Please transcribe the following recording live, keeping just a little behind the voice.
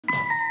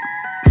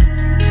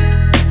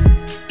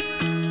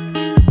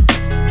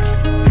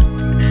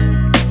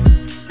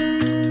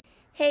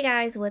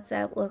guys, what's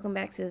up? Welcome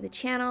back to the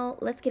channel.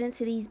 Let's get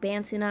into these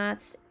Bantu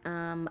knots.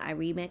 I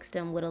remixed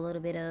them with a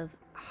little bit of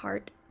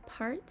heart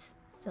parts,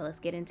 so let's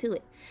get into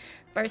it.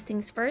 First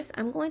things first,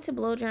 I'm going to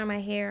blow dry my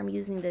hair. I'm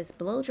using this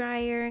blow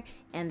dryer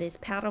and this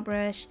paddle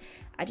brush.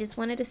 I just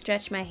wanted to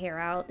stretch my hair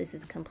out. This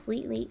is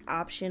completely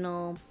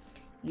optional.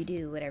 You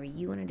do whatever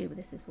you want to do, but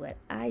this is what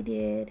I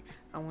did.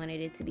 I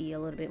wanted it to be a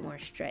little bit more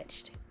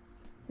stretched.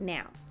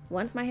 Now,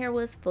 once my hair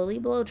was fully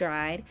blow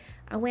dried,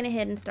 I went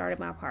ahead and started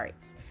my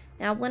parts.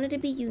 Now, I wanted to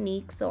be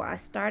unique, so I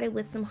started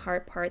with some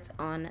heart parts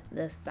on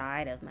the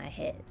side of my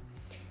head.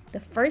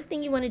 The first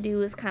thing you want to do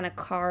is kind of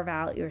carve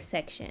out your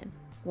section.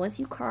 Once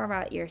you carve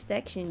out your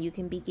section, you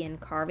can begin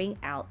carving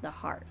out the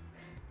heart.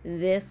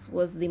 This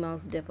was the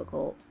most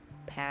difficult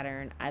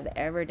pattern I've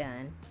ever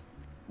done,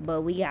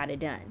 but we got it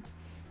done.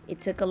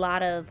 It took a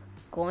lot of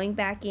going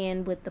back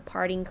in with the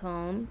parting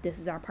comb. This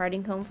is our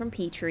parting comb from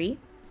Pitre,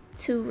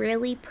 to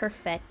really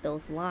perfect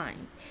those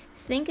lines.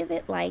 Think of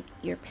it like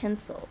your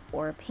pencil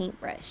or a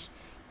paintbrush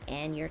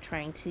and you're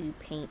trying to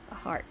paint a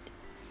heart.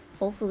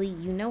 Hopefully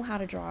you know how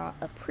to draw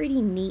a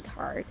pretty neat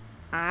heart.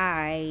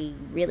 I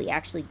really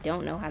actually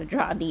don't know how to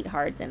draw neat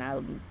hearts, and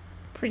I'm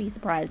pretty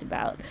surprised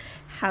about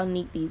how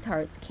neat these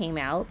hearts came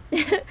out.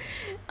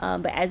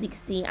 But as you can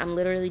see, I'm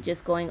literally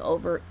just going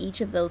over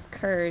each of those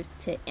curves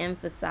to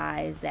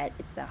emphasize that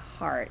it's a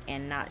heart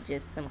and not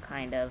just some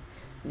kind of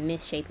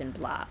misshapen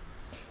blob.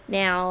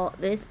 Now,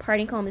 this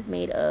parting comb is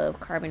made of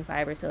carbon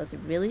fiber, so it's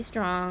really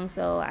strong,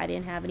 so I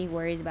didn't have any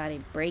worries about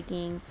it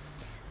breaking.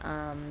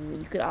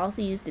 You could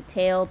also use the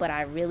tail, but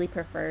I really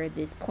prefer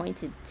this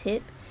pointed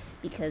tip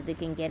because it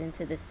can get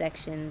into the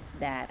sections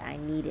that I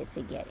needed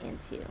to get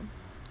into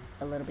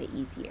a little bit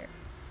easier.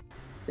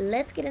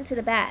 Let's get into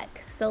the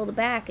back. So the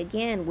back,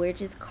 again, we're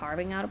just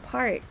carving out a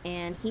part,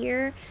 and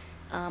here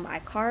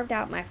I carved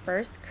out my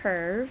first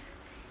curve,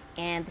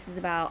 and this is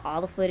about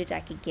all the footage I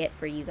could get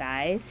for you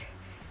guys.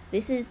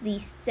 This is the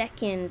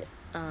second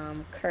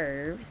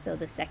curve, so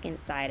the second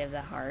side of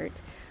the heart,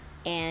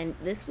 and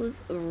this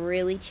was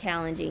really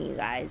challenging, you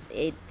guys.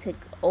 It took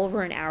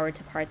over an hour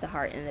to part the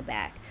heart in the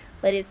back,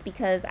 but it's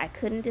because I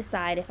couldn't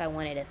decide if I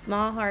wanted a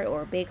small heart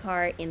or a big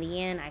heart. In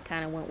the end, I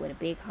kind of went with a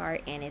big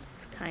heart, and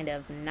it's kind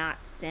of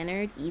not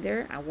centered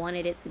either. I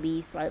wanted it to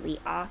be slightly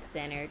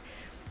off-centered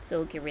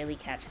so it could really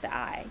catch the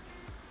eye,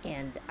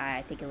 and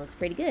I think it looks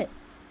pretty good.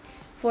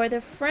 For the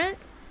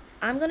front,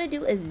 I'm going to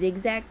do a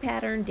zigzag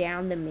pattern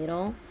down the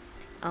middle.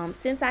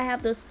 Since I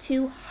have those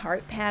two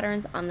heart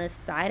patterns on the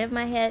side of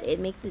my head, it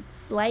makes it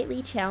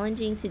slightly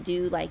challenging to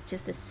do like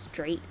just a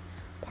straight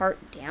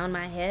part down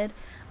my head.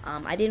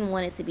 I didn't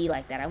want it to be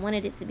like that. I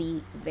wanted it to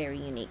be very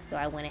unique, so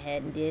I went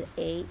ahead and did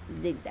a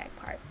zigzag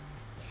part.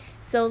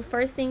 So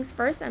first things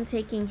first, I'm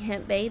taking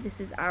Hemp Bae. This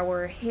is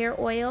our hair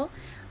oil.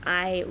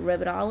 I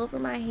rub it all over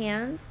my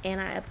hands and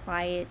I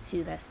apply it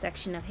to the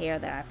section of hair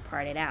that I've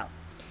parted out.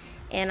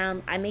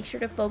 And I make sure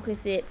to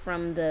focus it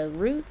from the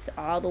roots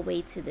all the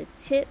way to the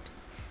tips.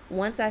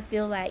 Once I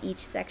feel that each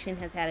section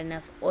has had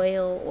enough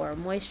oil or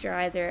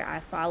moisturizer, I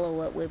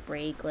follow up with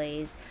Braid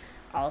Glaze.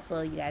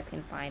 Also, you guys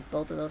can find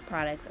both of those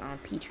products on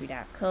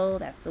pitre.co.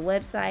 That's the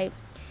website.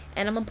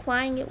 And I'm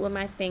applying it with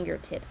my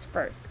fingertips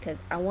first because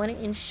I want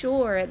to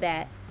ensure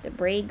that the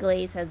Braid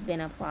Glaze has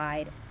been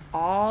applied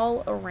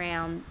all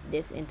around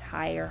this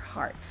entire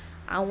heart.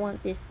 I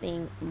want this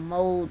thing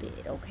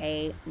molded,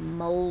 okay?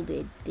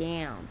 Molded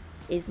down.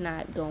 It's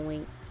not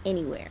going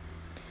anywhere.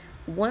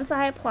 Once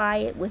I apply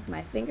it with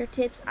my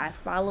fingertips, I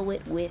follow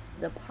it with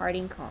the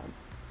parting comb.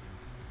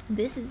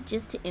 This is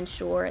just to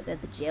ensure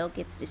that the gel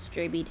gets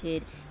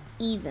distributed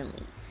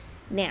evenly.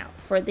 Now,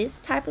 for this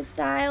type of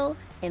style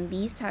and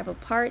these type of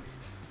parts,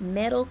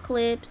 metal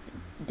clips,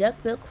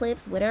 duckbill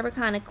clips, whatever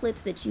kind of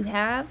clips that you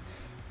have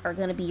are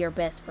going to be your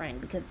best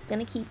friend because it's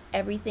going to keep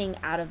everything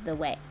out of the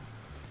way.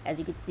 As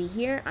you can see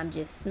here, I'm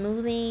just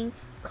smoothing,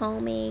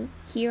 combing.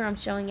 Here I'm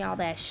showing y'all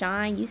that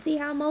shine. You see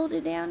how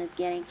molded down it's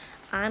getting?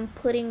 I'm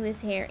putting this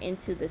hair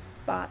into the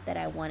spot that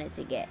I want it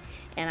to get.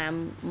 And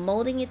I'm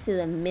molding it to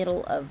the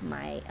middle of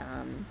my,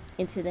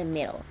 into the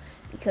middle.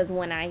 Because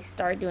when I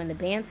start doing the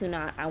Bantu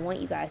knot, I want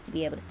you guys to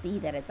be able to see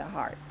that it's a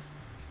heart.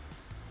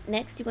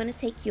 Next, you want to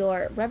take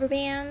your rubber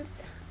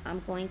bands.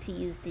 I'm going to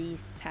use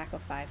these pack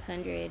of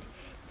 500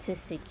 to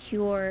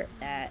secure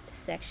that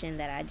section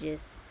that I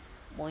just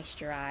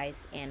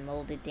moisturized and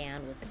molded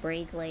down with the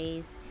Braid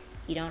Glaze.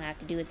 You don't have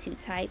to do it too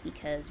tight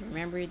because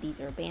remember,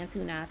 these are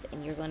Bantu knots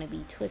and you're going to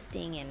be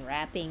twisting and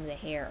wrapping the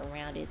hair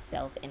around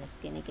itself, and it's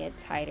going to get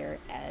tighter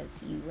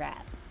as you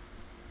wrap.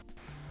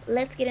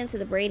 Let's get into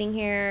the braiding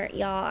hair,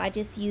 y'all. I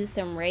just used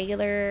some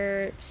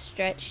regular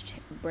stretched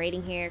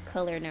braiding hair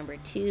color number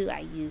 2. I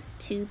used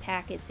 2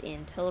 packets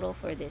in total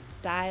for this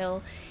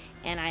style,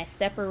 and I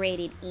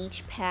separated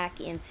each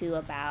pack into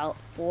about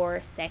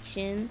 4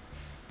 sections.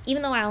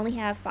 Even though I only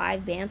have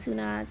 5 Bantu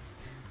knots,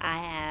 I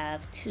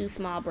have 2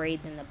 small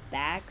braids in the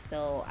back,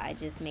 so I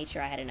just made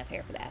sure I had enough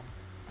hair for that.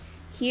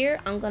 Here,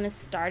 I'm going to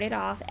start it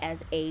off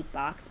as a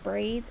box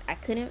braids. I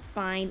couldn't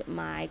find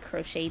my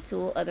crochet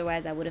tool,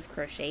 otherwise I would have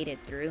crocheted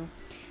through.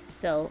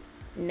 So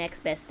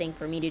next best thing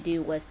for me to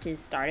do was to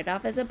start it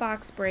off as a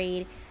box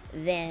braid.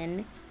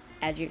 Then,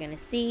 as you're going to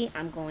see,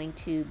 I'm going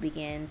to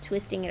begin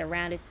twisting it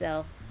around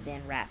itself,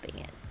 then wrapping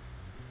it.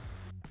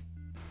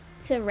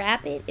 To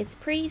wrap it, it's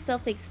pretty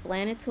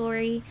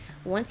self-explanatory.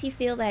 Once you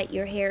feel that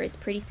your hair is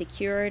pretty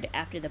secured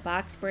after the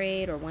box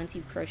braid, or once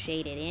you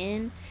crocheted it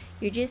in,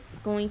 you're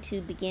just going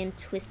to begin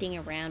twisting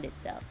around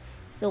itself.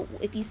 So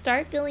if you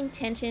start feeling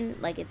tension,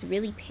 like it's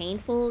really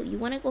painful, you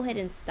want to go ahead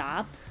and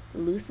stop,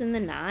 loosen the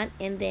knot,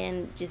 and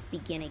then just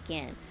begin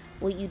again.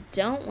 What you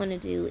don't want to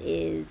do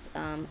is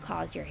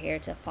cause your hair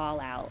to fall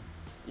out,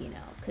 you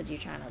know, because you're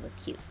trying to look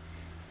cute.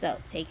 So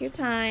take your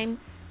time,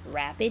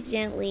 wrap it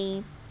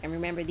gently, and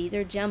remember, these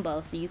are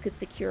jumbo, so you could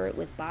secure it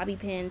with bobby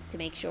pins to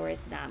make sure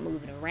it's not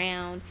moving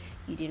around.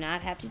 You do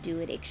not have to do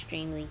it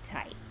extremely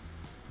tight.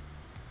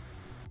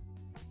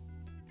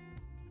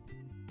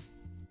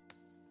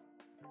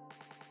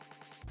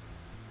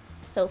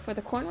 So for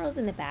the cornrows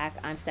in the back,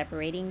 I'm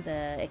separating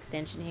the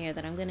extension hair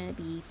that I'm going to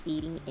be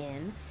feeding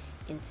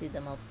into the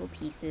multiple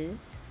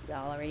pieces.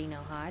 Y'all already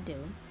know how I do.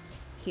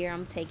 Here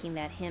I'm taking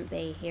that Hemp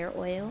Bae Hair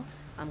Oil.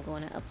 I'm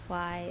going to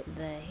apply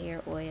the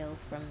hair oil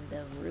from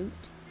the root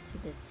to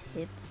the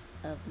tip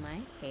of my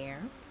hair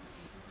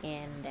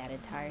and that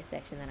entire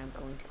section that I'm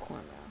going to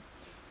cornrow.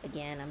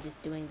 Again, I'm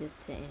just doing this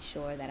to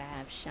ensure that I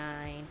have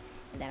shine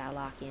and that I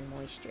lock in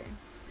moisture.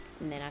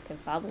 And then I can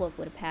follow up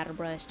with a paddle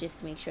brush just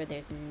to make sure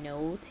there's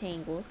no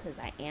tangles, because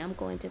I am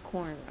going to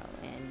cornrow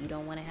and you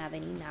don't want to have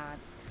any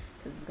knots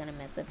because it's going to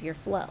mess up your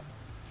flow.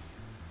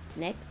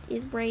 Next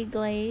is Braid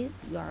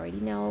Glaze. You already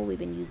know we've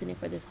been using it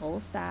for this whole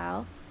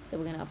style. So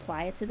we're going to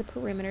apply it to the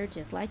perimeter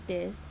just like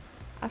this.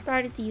 I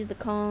started to use the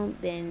comb,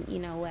 then you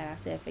know what, I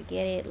said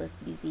forget it, let's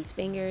use these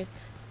fingers.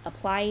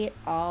 Apply it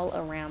all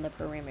around the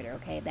perimeter,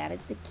 okay? That is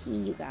the key,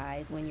 you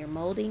guys. When you're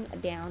molding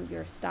down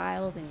your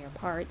styles and your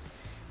parts,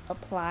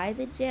 apply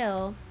the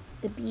gel,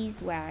 the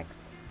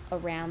beeswax,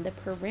 around the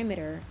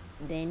perimeter,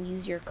 then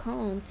use your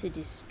comb to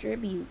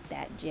distribute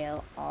that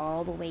gel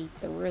all the way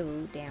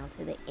through down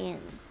to the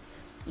ends.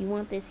 You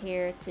want this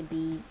hair to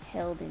be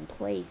held in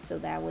place so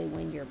that way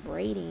when you're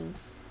braiding,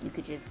 you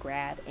could just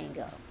grab and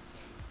go.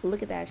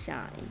 Look at that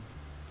shine.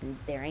 And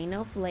there ain't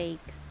no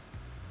flakes.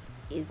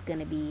 It's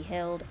gonna be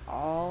held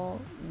all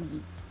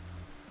week.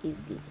 It's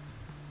good.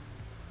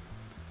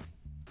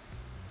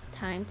 It's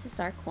time to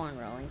start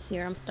cornrowing.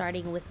 Here I'm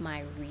starting with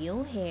my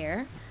real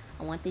hair.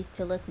 I want these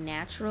to look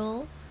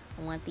natural.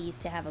 I want these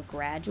to have a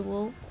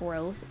gradual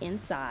growth in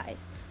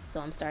size. So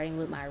I'm starting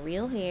with my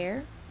real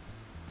hair,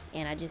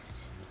 and I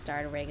just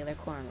start a regular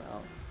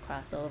cornrow.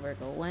 Cross over,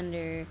 go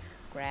under,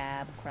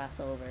 grab, cross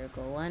over,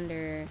 go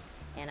under.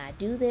 And I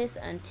do this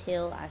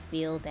until I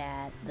feel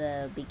that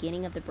the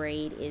beginning of the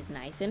braid is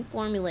nice and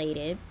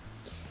formulated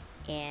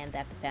and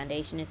that the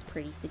foundation is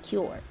pretty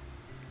secure.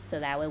 So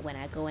that way when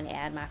I go and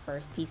add my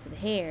first piece of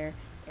hair,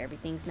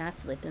 everything's not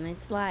slipping and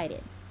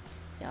sliding.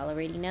 Y'all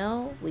already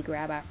know we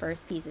grab our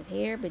first piece of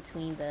hair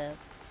between the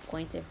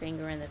pointer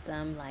finger and the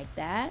thumb like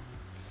that.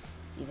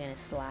 You're going to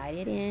slide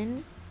it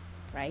in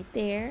right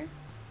there,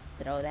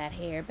 throw that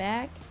hair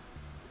back,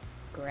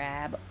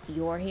 grab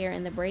your hair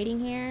and the braiding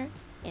hair,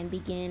 and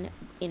begin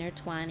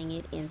intertwining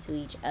it into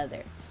each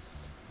other.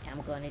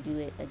 I'm going to do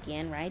it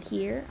again right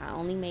here. I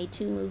only made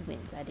 2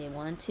 movements. I did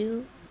 1,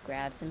 2,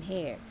 grab some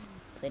hair,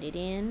 put it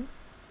in,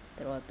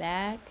 throw it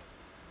back,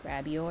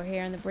 grab your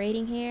hair and the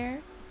braiding hair,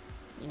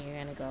 and you're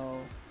going to go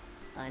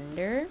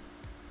under,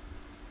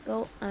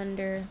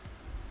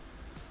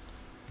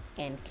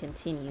 and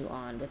continue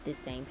on with this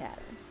same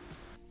pattern.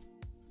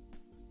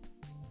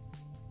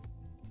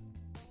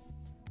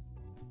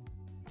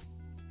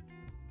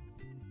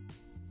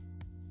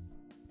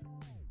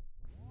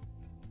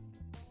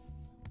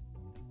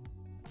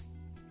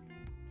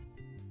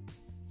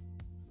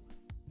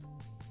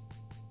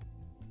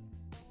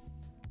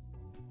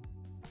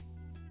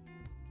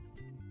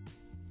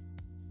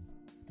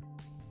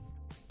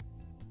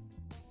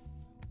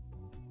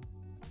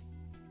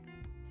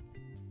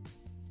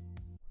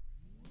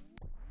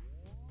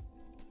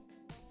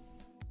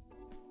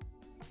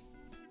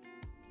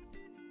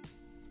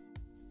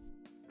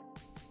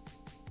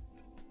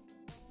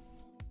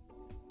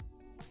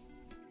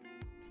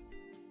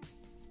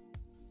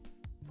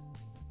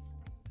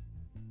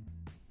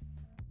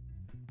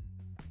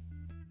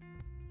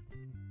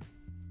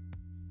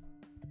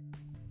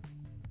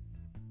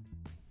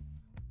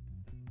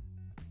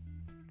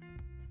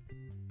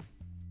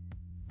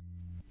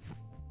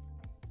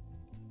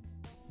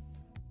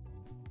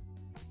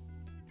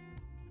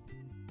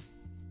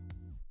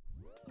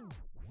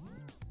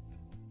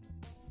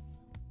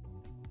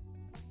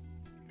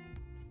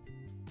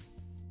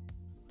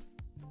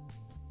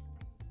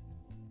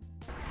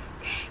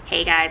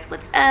 Hey guys,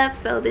 what's up?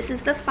 So this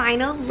is the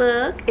final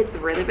look. It's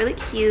really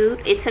cute.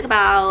 It took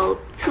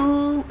about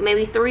 2,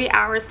 maybe 3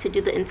 hours to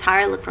do the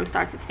entire look from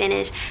start to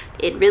finish.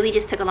 It really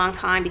just took a long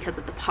time because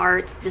of the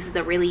parts. This is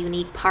a really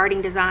unique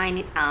parting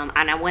design,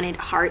 and I wanted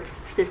hearts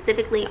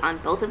specifically on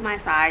both of my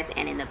sides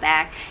and in the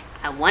back.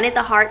 I wanted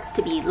the hearts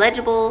to be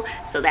legible,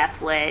 so that's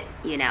what,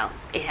 you know,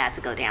 it had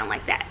to go down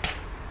like that.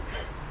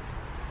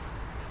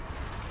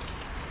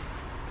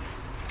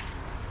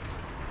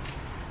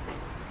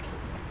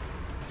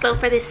 So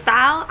for this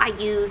style, I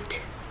used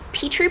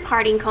Pitre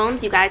parting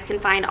combs. You guys can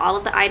find all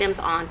of the items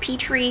on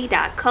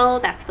pitre.co.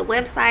 That's the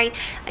website.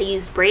 I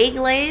used Braid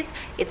Glaze.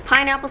 It's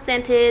pineapple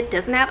scented,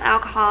 doesn't have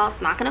alcohol.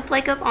 It's not gonna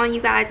flake up on you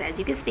guys, as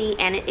you can see,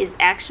 and it is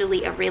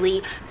actually a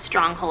really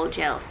strong hold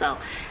gel. So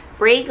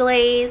Braid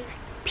Glaze,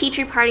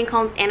 Pitre parting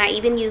combs, and I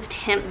even used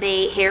Hemp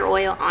Bae Hair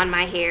Oil on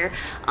my hair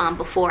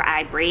before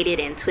I braided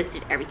and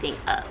twisted everything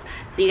up.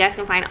 So you guys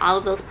can find all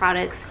of those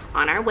products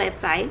on our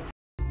website.